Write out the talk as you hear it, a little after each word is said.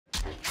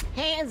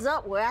Hands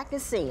up where I can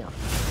see them.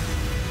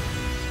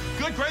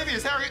 Good gravy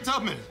is Harriet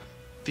Tubman.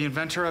 The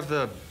inventor of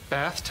the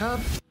bathtub?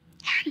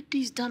 How did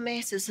these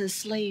dumbasses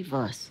enslave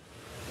us?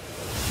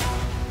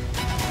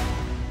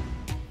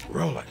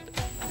 Roll it.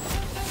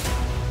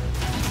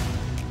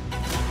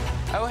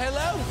 Oh,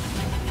 hello.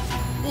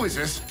 Who is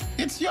this?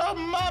 It's your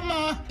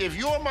mama. If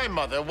you're my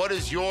mother, what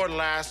is your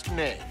last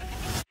name?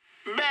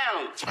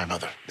 Bell. It's my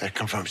mother. That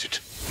confirms it.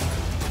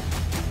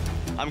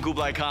 I'm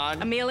Kublai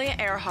Khan. Amelia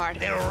Earhart.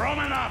 They're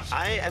Romanovs.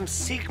 I am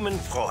Sigmund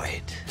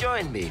Freud.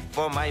 Join me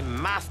for my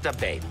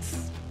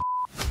masturbates.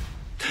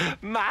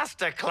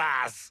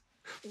 Masterclass.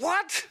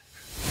 What?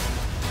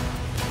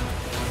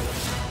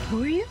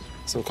 Who are you?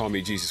 Some call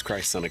me Jesus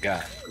Christ, son of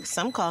God.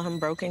 Some call him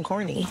broken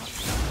corny.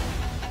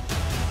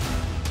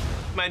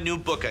 My new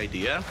book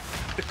idea,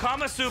 the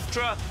Kama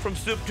Sutra from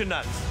soup to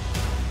nuts.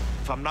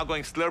 If I'm not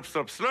going slurp,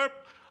 slurp, slurp,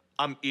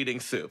 I'm eating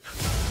soup.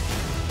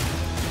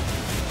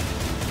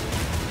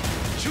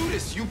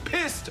 Judas, you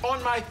pissed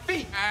on my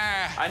feet.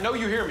 I know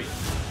you hear me.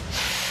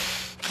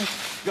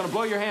 You're gonna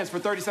blow your hands for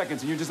 30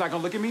 seconds and you're just not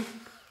gonna look at me?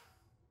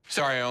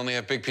 Sorry, I only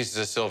have big pieces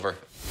of silver.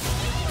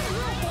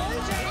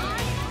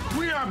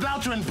 We are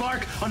about to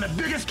embark on the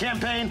biggest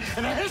campaign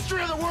in the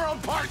history of the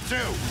world, Part 2.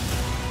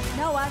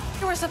 Noah,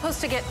 you were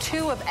supposed to get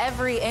 2 of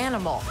every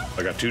animal.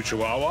 I got 2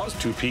 Chihuahuas,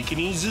 2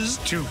 Pekingeses,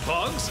 2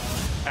 pugs.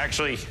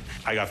 Actually,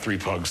 I got 3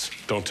 pugs.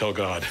 Don't tell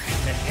God.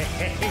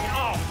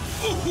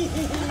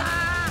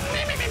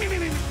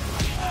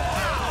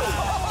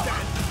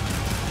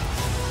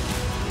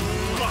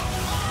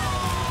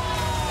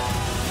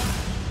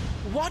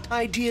 What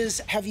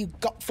ideas have you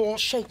got for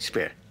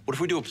Shakespeare? What if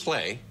we do a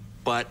play,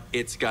 but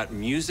it's got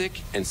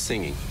music and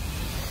singing?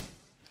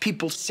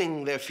 People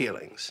sing their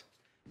feelings.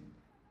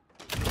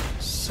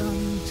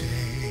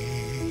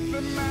 Someday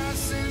the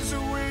masses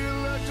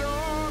will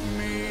adore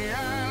me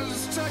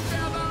as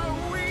together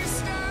we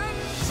stand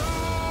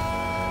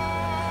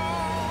tall.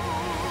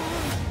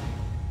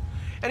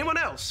 Anyone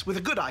else with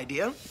a good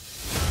idea?